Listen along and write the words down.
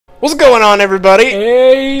What's going on, everybody?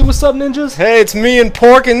 Hey, what's up, ninjas? Hey, it's me and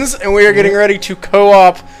Porkins, and we are getting ready to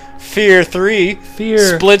co-op F.E.A.R. 3.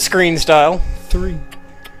 F.E.A.R. Split screen style. 3.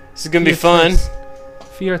 This is gonna be fun.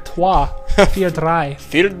 F.E.A.R. 3. F.E.A.R. 3.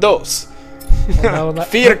 F.E.A.R. 2. No,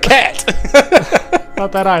 F.E.A.R. cat.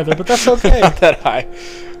 Not that either, but that's okay. Not that high.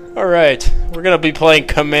 Alright, we're gonna be playing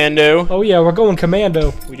Commando. Oh yeah, we're going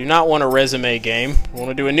Commando. We do not want a resume game. We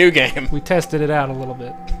want to do a new game. We tested it out a little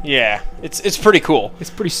bit. Yeah, it's pretty cool. It's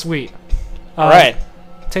pretty sweet. Alright.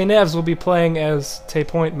 Tehnevs will be playing as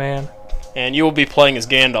Point Man. And you will be playing as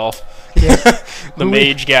Gandalf. Yeah. The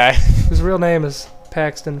mage guy. His real name is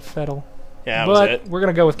Paxton Fettle. Yeah, that was but it. we're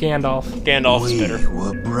gonna go with Gandalf. Gandalf is better. We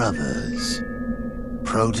were brothers.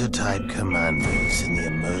 Prototype commanders in the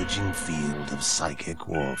emerging field of psychic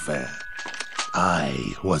warfare.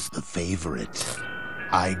 I was the favorite.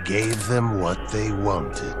 I gave them what they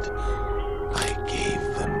wanted. I gave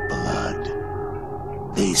them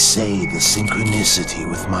blood. They say the synchronicity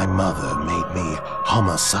with my mother made me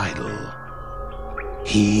homicidal.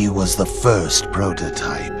 He was the first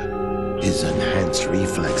prototype. His enhanced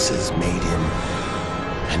reflexes made him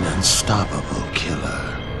an unstoppable killer.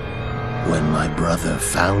 When my brother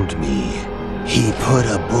found me, he put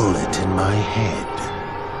a bullet in my head,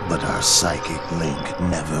 but our psychic link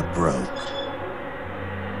never broke.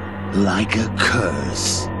 Like a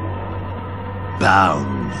curse,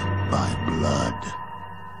 bound by blood.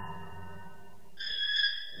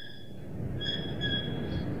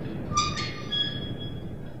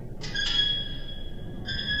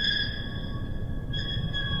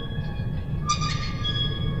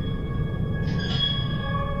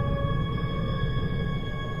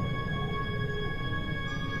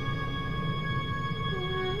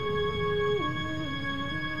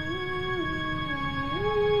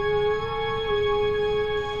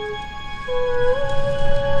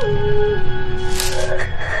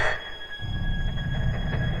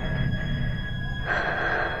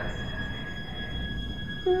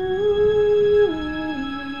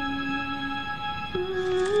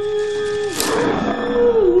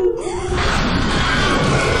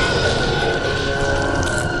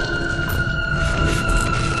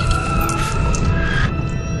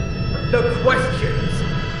 The questions.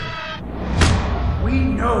 We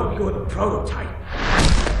know you're the prototype.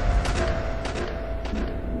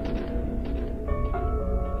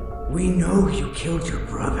 We know you killed your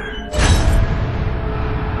brother.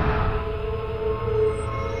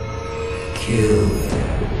 Kill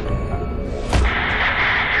him.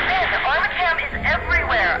 Command, Armacam is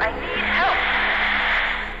everywhere. I need help.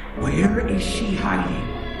 Where is she hiding?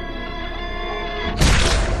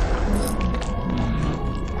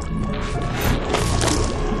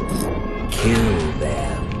 Kill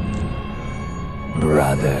them,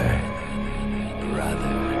 brother.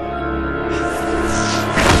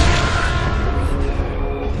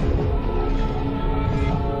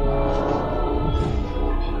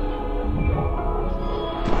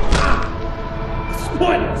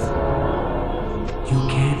 Spoilers! You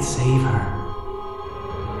can't save her.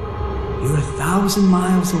 You're 1,000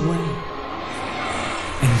 miles away.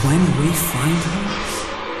 And when we find her,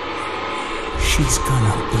 she's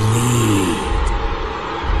gonna bleed.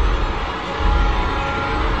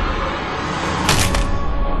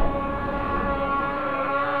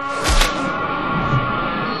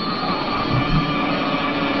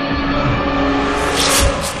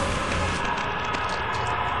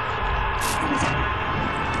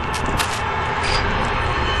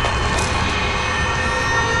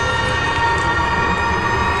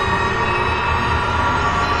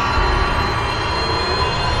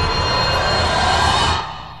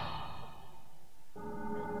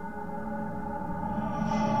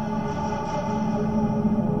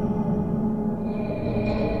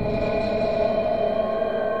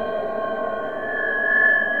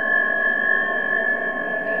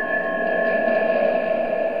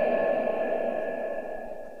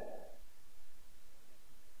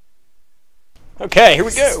 Okay, here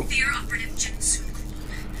we go. F.E.A.R. operative Jin Soon-Kul.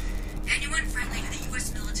 Anyone friendly to the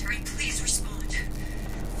U.S. military, please respond.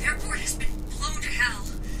 The airport has been blown to hell.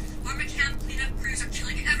 Armacam cleanup crews are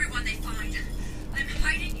killing everyone they find. I'm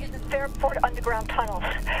hiding in the Fairport underground tunnels.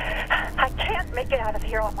 I can't make it out of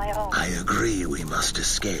here on my own. I agree we must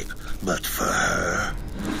escape, but for her...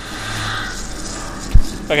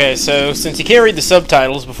 Okay, so since you can't read the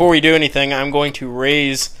subtitles, before we do anything, I'm going to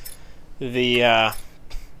raise the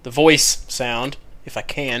voice sound, if I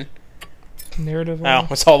can. Narrative. Oh,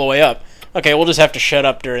 it's all the way up. Okay, we'll just have to shut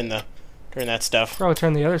up during that stuff. Probably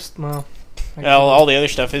turn the other. Well, all the other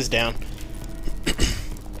stuff is down.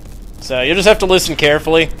 So you'll just have to listen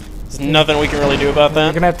carefully. There's nothing we can really do about You're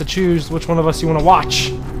that. gonna have to choose which one of us you want to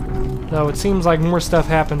watch. Though it seems like more stuff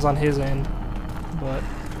happens on his end, but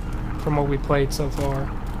from what we played so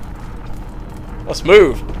far. Let's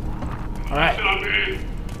move. Alright.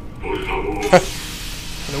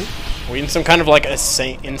 Nope. Are we in some kind of like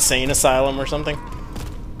insane asylum or something?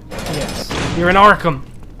 Yes. You're in Arkham.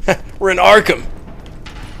 We're in Arkham.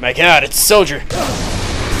 My God, it's a soldier.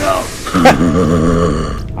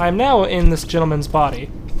 I am now in this gentleman's body.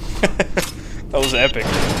 That was epic.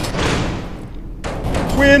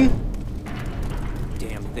 Win.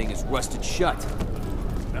 Damn thing is rusted shut.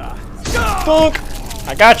 Funk.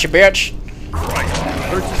 I got you, bitch.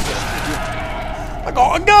 I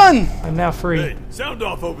got a gun. I'm now free. Hey, sound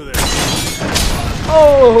off over there.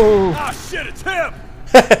 Oh! Ah, shit, it's him.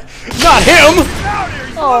 Not him. Out here.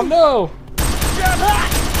 He's Oh no!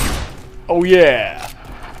 Oh yeah.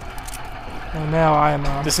 And now I'm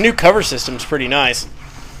This new cover system's pretty nice.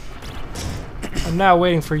 now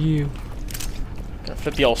waiting for you. Gotta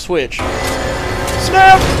flip the old switch.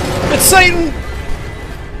 Snap! It's Satan!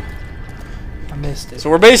 I missed it. So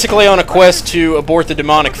we're basically on a quest to abort the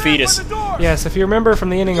demonic fetus. Yes, if you remember from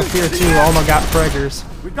the ending of F.E.A.R. 2, Alma got preggers.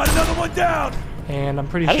 We've got another one down. And I'm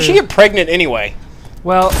pretty How sure... did she get pregnant anyway?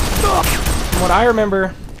 Well, from what I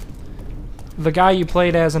remember, the guy you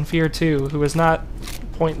played as in F.E.A.R. 2, who was not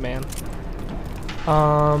Point Man,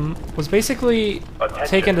 was basically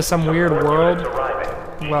taken to some weird world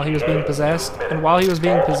while he was being possessed. And while he was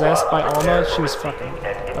being possessed by Alma, she was fucking.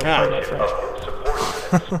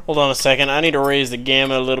 Hold on a second. I need to raise the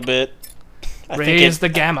gamma a little bit. Raise the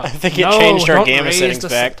gamma. I think it No, changed our don't gamma raise settings the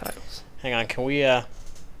back. subtitles. Hang on, can we, I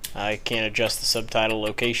can't adjust the subtitle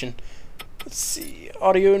location. Let's see.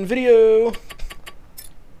 Audio and video.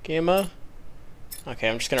 Gamma. Okay,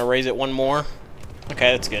 I'm just gonna raise it one more.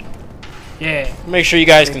 Okay, that's good. Yeah. Make sure you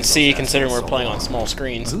guys can see, considering we're playing on small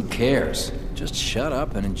screens. Who cares? Just shut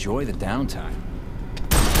up and enjoy the downtime.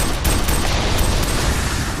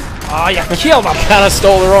 Oh, you killed him! Kinda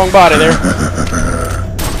stole the wrong body there.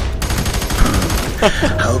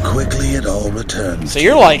 How quickly it all returns. So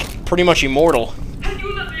you're like pretty much immortal.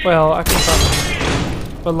 Well, I can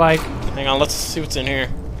probably. But like, Hang on, let's see what's in here.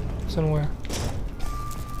 somewhere.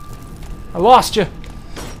 I lost you.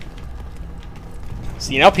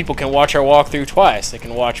 See, now people can watch our walkthrough twice. They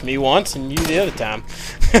can watch me once and you the other time.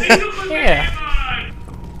 Yeah.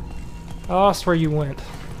 I lost where you went.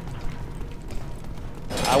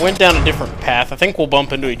 I went down a different path. I think we'll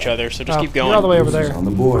bump into each other, so just keep going. You're all the way over there. On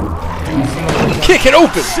the board. Kick it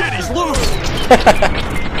open! Shit, he's loose.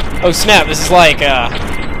 Oh snap, this is like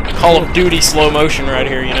Call of Duty slow motion right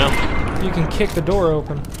here, you know? You can kick the door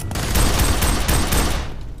open.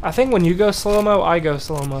 I think when you go slow-mo, I go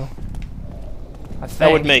slow-mo. I think.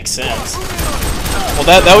 That would make sense. Well,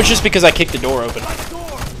 that was just because I kicked the door open.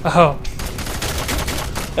 Oh.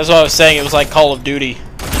 That's what I was saying. It was like Call of Duty.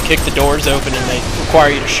 You kick the doors open and they require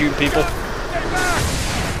you to shoot people.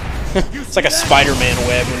 It's like a Spider-Man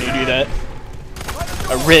web when you do that.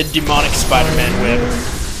 A red demonic Spider-Man web.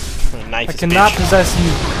 A knife I is a cannot bitch. possess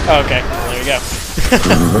you. Oh, okay. Well, there you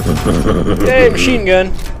go. Yay, machine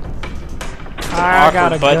gun. I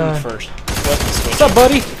got a Awkward button gun. first. Button switch. What's up,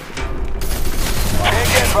 buddy?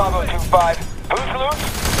 Bravo 2-5. Who's loose?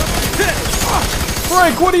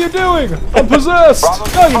 Frank, what are you doing? I'm possessed.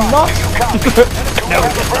 No, you're not.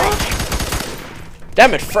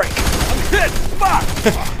 Damn it, Frank.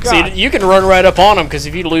 See, you can run right up on him because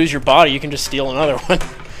if you lose your body, you can just steal another one.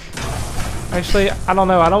 Actually, I don't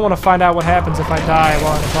know. I don't want to find out what happens if I die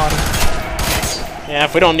while in the body. Yeah,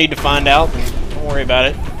 if we don't need to find out, then don't worry about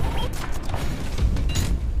it.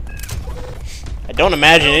 I don't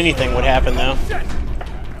imagine anything would happen, though.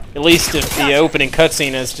 At least if the opening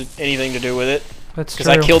cutscene has anything to do with it. That's true.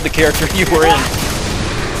 Because I killed the character you were in.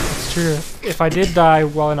 That's true. If I did die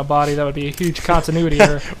while in a body, that would be a huge continuity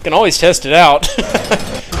error. We can always test it out. We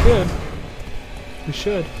could. We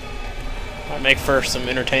should. Might make for some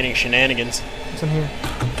entertaining shenanigans. What's in here?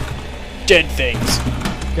 Dead things.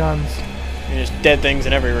 Guns. There's dead things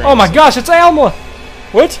in every room. Oh my gosh, it's Alma!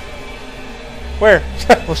 What? Where?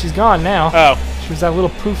 Well, she's gone now. Oh. She was that little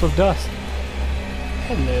poof of dust.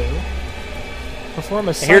 Hello. Perform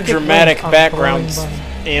a I hear psychic dramatic link on background glowing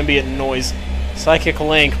body. ambient noise. Psychic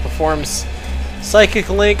Link performs Psychic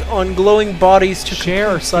Link on glowing bodies to Share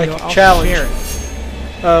or psychic steal? I'll challenge. share it.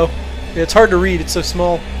 Oh, yeah, it's hard to read. It's so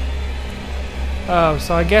small. Oh,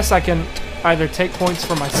 so I guess I can either take points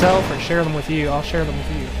for myself or share them with you. I'll share them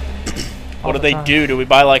with you. What do they do? Do we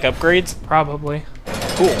buy like upgrades? Probably.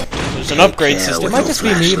 Cool. There's an upgrade system. It might just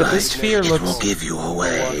be me, but this F.E.A.R. It will looks. give you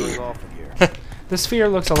away. This F.E.A.R.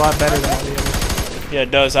 looks a lot better than all the others. Yeah, it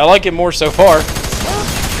does. I like it more so far.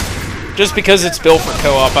 Just because it's built for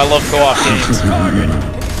co-op. I love co-op games.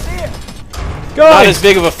 Not as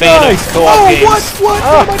big of a fan of co-op games. What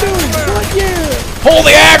am I doing? What? Yeah. Pull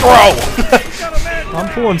the aggro! I'm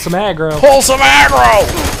pulling some aggro. Pull some aggro!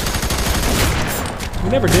 We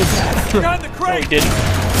never did that. No, we didn't.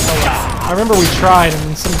 I remember we tried and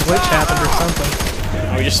then some glitch happened or something.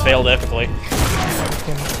 Oh, we just failed epically.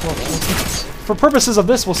 For purposes of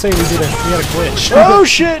this, we'll say we had a glitch. Oh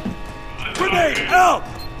shit! Grenade! Help!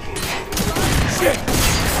 Shit!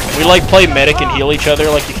 We like play medic and heal each other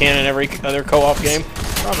like you can in every other co-op game.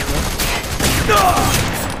 Probably.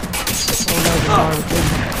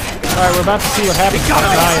 Alright, we're about to see what happens when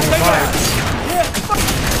I die in the fire.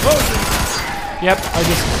 Yep, I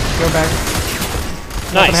just go back.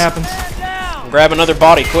 Nothing happens. Grab another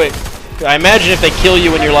body quick. I imagine if they kill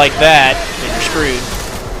you when you're like that, then you're screwed.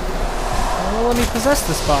 Well, let me possess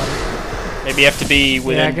this body. Maybe you have to be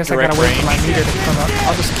within I guess I direct gotta wait range. for my meter to come up.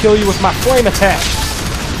 I'll just kill you with my flame attack.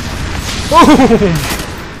 Boom!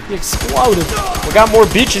 He exploded. We got more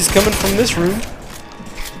bitches coming from this room.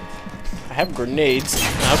 I have grenades.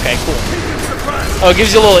 Okay, cool. Oh, it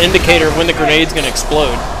gives you a little indicator of when the grenade's gonna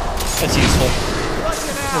explode. That's useful.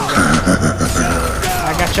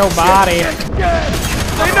 I got your body.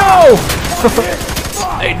 They know!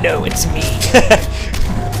 They know it's me.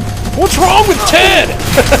 What's wrong with Ted?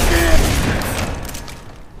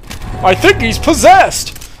 I think he's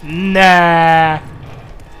possessed. Nah.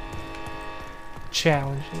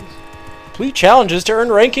 Challenges. Complete challenges to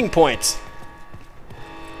earn ranking points.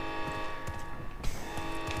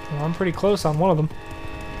 Well, I'm pretty close on one of them.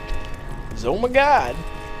 Oh my god.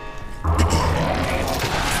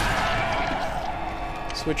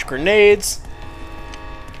 Switch grenades.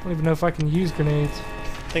 I don't even know if I can use grenades. I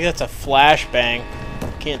think that's a flashbang.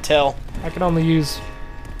 Can't tell. I can only use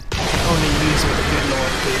what the good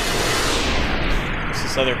Lord did. What's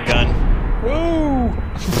this other gun? Woo!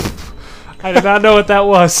 I did not know what that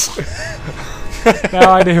was. Now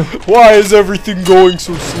I do. Why is everything going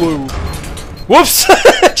so slow? Whoops!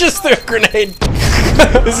 Just threw a grenade.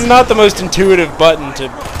 This is not the most intuitive button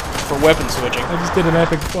for weapon switching. I just did an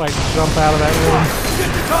epic like jump out of that room.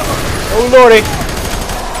 Oh lordy!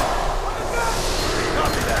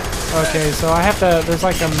 Okay, so I have to. There's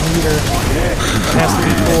like a meter that has to be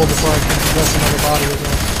full before I can possess another body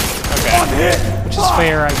again. Okay. Which is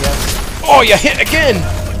fair, I guess. Oh, you hit again!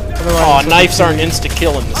 Otherwise, Oh, knives aren't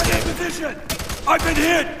insta-kill in this game. I've been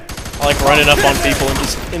hit! I like running up on people and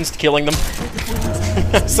just insta-killing them.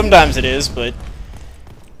 Sometimes it is, but...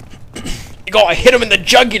 You gotta hit him in the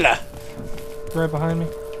jugular! Right behind me.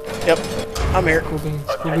 Yep, I'm here. Cool beans.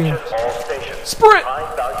 Cool beans. Sprint!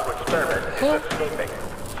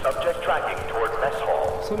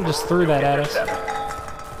 Someone just threw that at us.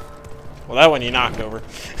 Well, that one you knocked over.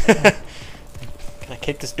 Can I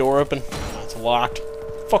kick this door open? Oh, it's locked.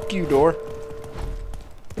 Fuck you, door.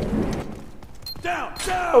 Down!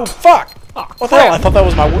 Down! Oh, fuck! Oh, what the hell? I thought that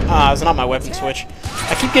was my... it's not my weapon switch.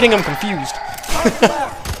 I keep getting them confused.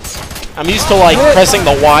 I'm used to, like, pressing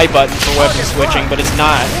the Y button for weapon switching, but it's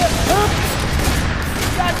not.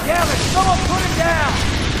 God damn it! Someone put him down!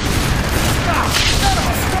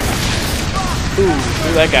 Ooh,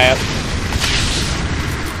 blew that guy up.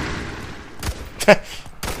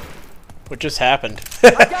 What just happened?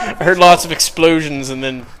 I heard lots of explosions and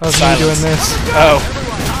then I was silence. doing this. Oh.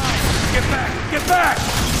 Get back! Get back!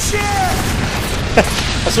 Shit!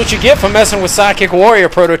 That's what you get for messing with Psychic Warrior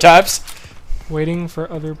prototypes. Waiting for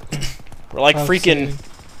other. We're like freaking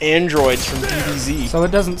androids from DBZ. So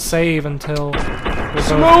it doesn't save until.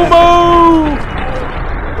 Slow-mo!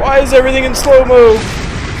 Why is everything in slow-mo?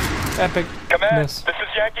 Epic. Command, Miss. this is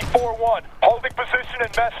Yankee 4-1. Holding position in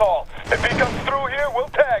mess hall. If he comes through here, we'll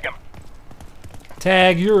tag him.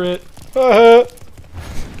 Tag, you're it. Uh-huh.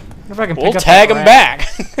 If I can pick We'll up tag that him rat.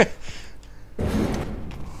 back.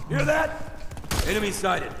 Hear that? Enemy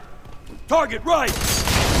sighted. Target right!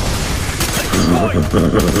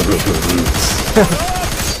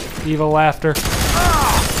 Evil laughter.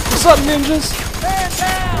 What's up, ninjas?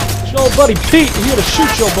 It's your old buddy Pete. He's here to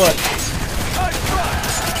shoot your butt.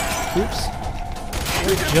 Oops.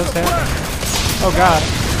 What just happened? Oh god.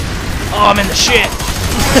 Oh, I'm in the shit.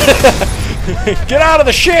 Get out of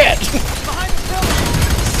the shit!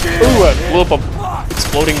 Ooh, I blew up a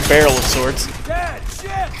exploding barrel of sorts. Dead!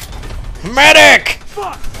 Shit! Medic!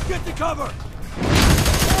 Fuck! Get to cover!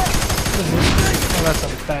 Oh, that's a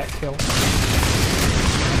fat kill.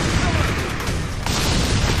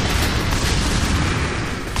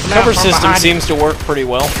 Cover system seems to work pretty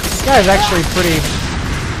well. This guy is actually pretty.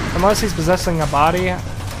 Unless he's possessing a body, I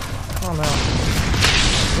don't know.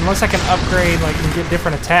 Unless I can upgrade, like, and get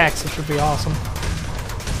different attacks, it should be awesome.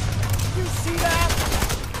 You see that?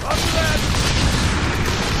 Roger that!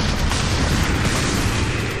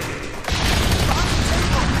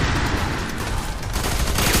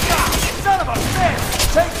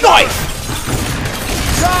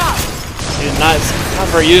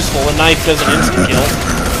 very useful. The knife does an instant kill.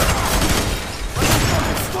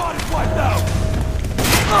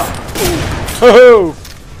 Ho-ho!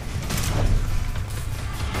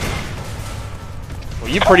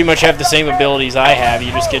 Well, you pretty much have the same abilities I have.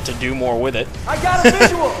 You just get to do more with it. I got a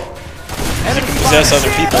visual. You can possess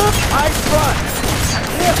other people.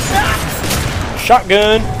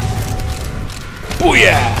 Shotgun.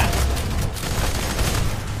 Booyah!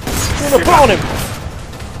 Run upon him.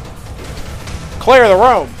 Clear the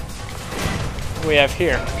room. What do we have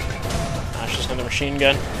here? Ah, it's just another machine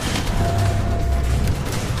gun.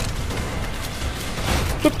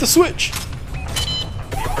 Flip the switch.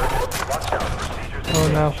 Oh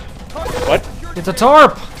no. What? It's a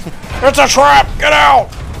tarp! It's a trap! Get out!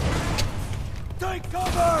 Take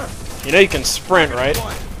cover. You know you can sprint, right?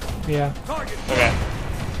 Yeah. Okay.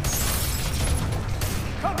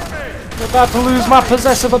 I'm about to lose my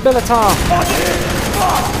possessive ability.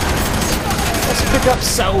 Let's pick up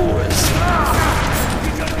souls.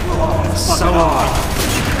 Soul.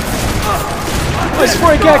 My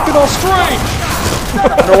Frank acted all strange! I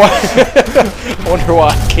wonder why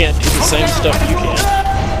I can't do the same stuff you can.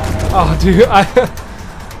 Oh, dude,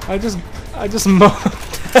 I just mowed.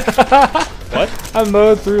 What? I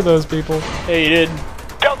mowed through those people. Hey, you did.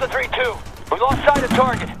 Delta 3-2. We lost sight of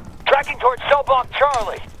target. Tracking towards cell block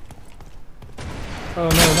Charlie. Oh no,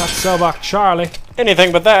 not Cellbach Charlie.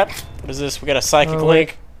 Anything but that. What is this? We got a psychic Oh,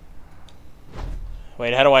 link.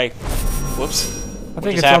 Wait, how do I... Whoops. I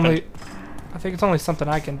think it's only... I think it's only something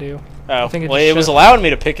I can do. Oh, I think well, it was allowing me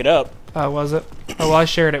to pick it up. Oh, was it? Oh, well, I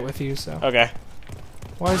shared it with you, so... Okay.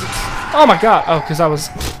 Why is it... Oh my god! Oh, because I was...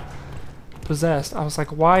 possessed. I was like,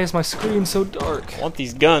 why is my screen so dark? I want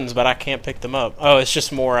these guns, but I can't pick them up. Oh, it's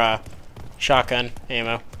just more, shotgun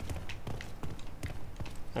ammo.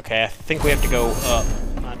 Okay, I think we have to go up,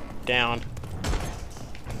 not down.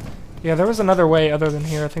 Yeah, there was another way other than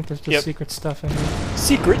here. I think there's just Yep. secret stuff in here.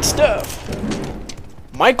 Secret stuff!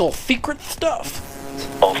 Michael, secret stuff!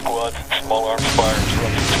 All squads, small arms fire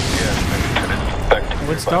interruptions to gas effective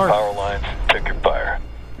What's by dark? power lines. Take your fire.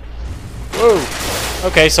 Whoa!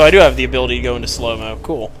 Okay, so I do have the ability to go into slow-mo.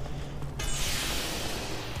 Cool.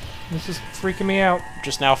 This is freaking me out.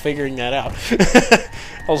 Just now figuring that out.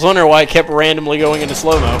 I was wondering why it kept randomly going into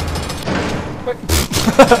slow-mo.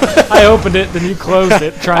 I opened it, then you closed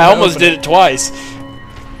it. I almost did it twice.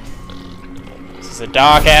 This is a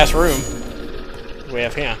dark-ass room. What do we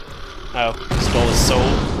have here? Oh, stole his soul.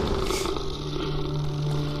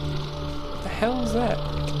 What the hell is that?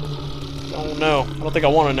 Oh no, I don't think I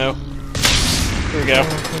want to know. Here we go.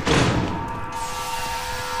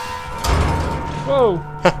 Whoa!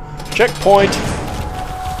 Checkpoint!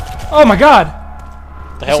 Oh my god!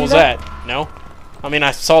 The hell was that? No? I mean,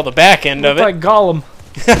 I saw the back end of it. Like Gollum.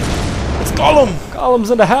 It's Gollum!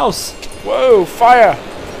 Gollum's in the house. Whoa, fire!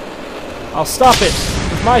 I'll stop it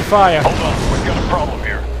with my fire. Hold on, we've got a problem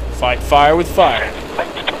here. Fight fire with fire.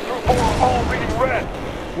 Through 4 all reading red.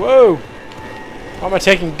 Whoa! Why am I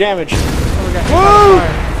taking damage? Oh, we got hit Whoa! by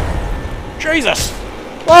the fire. Jesus!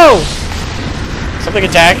 Whoa! Something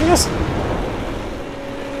attacking us?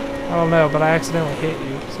 I don't know, but I accidentally hit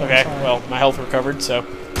you. So Okay, I'm sorry. well, my health recovered, so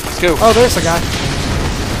let's go. Oh, there's a guy. He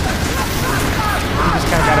just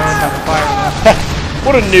kind of got owned by the fire.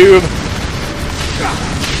 What a noob!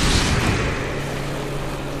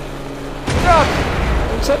 God!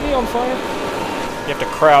 Don't set me on fire. You have to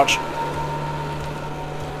crouch.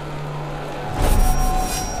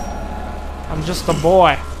 I'm just a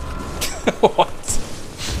boy. What?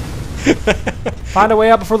 Find a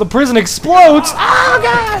way out before the prison explodes! Oh,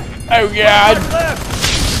 God! Oh, God!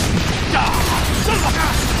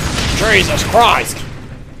 Jesus Christ!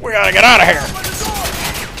 We gotta get out of here!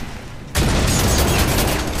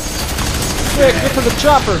 Quick, get to the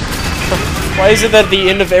chopper! Why is it that at the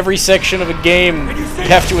end of every section of a game you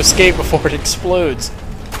have to escape before it explodes?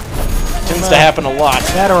 It tends to happen a lot.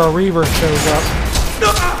 That or a Reaver shows up.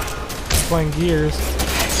 Playing Gears.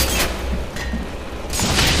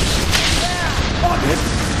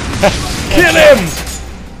 Kill him!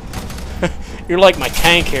 You're like my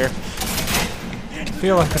tank here. I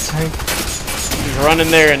feel like a tank. Just run in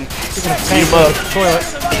there and Speaking of beat tank, him up. toilet.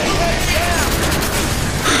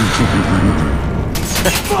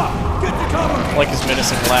 I like his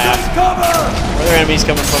menacing laugh. Are there enemies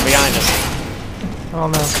coming from behind us? Oh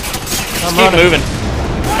no. Just I'm keep running. moving.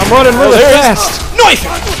 I'm running really there he is. fast! Knife!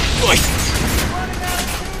 Knife!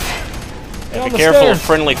 Get on Be the careful stairs. of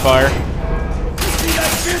friendly fire.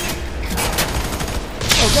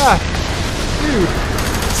 Oh god! Dude!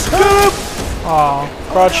 Scoop! Aw.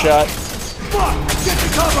 Crotch shot.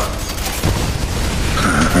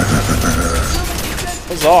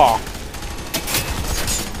 Huzzah!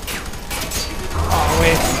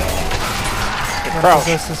 wait. Crouch.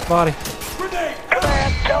 Possess this body.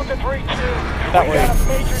 Command, Delta 3-2. That We way. got a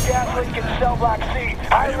major gas leak in cell block C.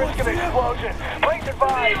 High risk of explosion. Please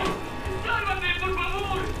advise.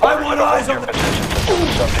 I want eyes on the Positions until the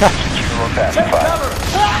subject is secure or pacified.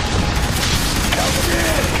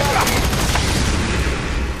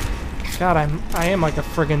 God, I am like a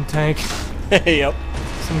friggin' tank. Yep.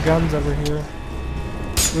 Some guns over here.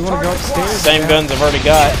 We want to go upstairs. Same yeah. guns I've already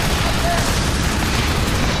got.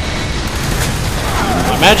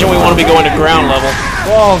 I imagine we want to be going to ground level.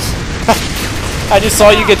 Walls. I just saw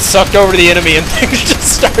you get sucked over to the enemy and things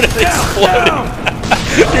just started exploding.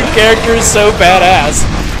 Your character is so badass.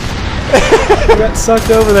 We got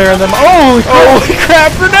sucked over there and then holy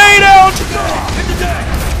crap, grenade out!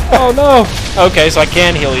 Oh no! Okay, so I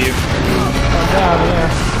can heal you. Oh god, yeah.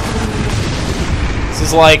 This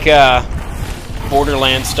is like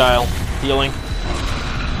Borderlands style healing.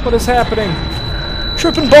 What is happening?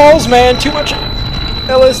 Tripping balls, man, too much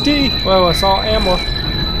LSD. Whoa, I saw Amla.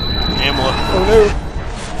 Amla. Oh no.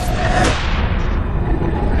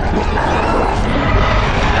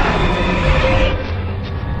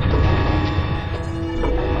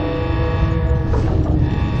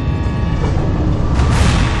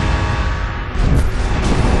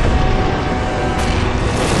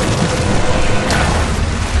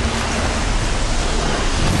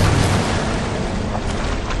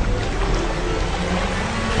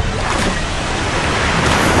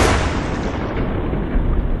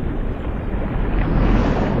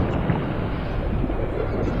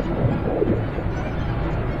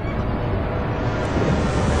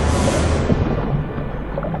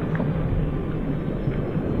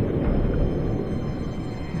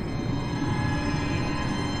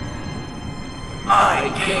 I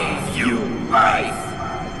gave you life.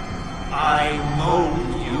 I mold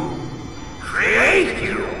you, create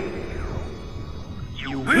you.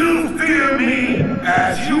 You will fear me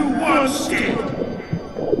as you once did.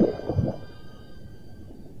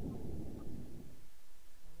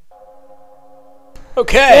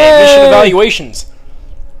 Okay, mission evaluations.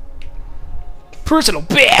 Personal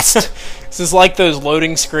best! This is like those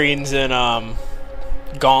loading screens in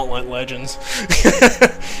Gauntlet Legends.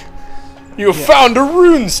 You have found a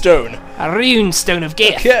rune stone. A rune stone of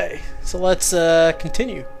gift. Okay, so let's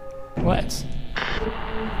continue. Let's.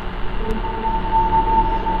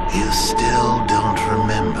 You still don't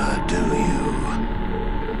remember, do you?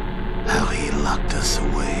 How he locked us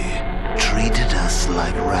away, treated us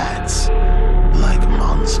like rats, like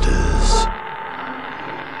monsters.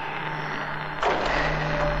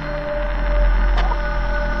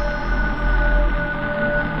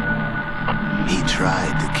 He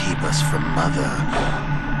tried to keep us from Mother,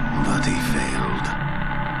 but he failed.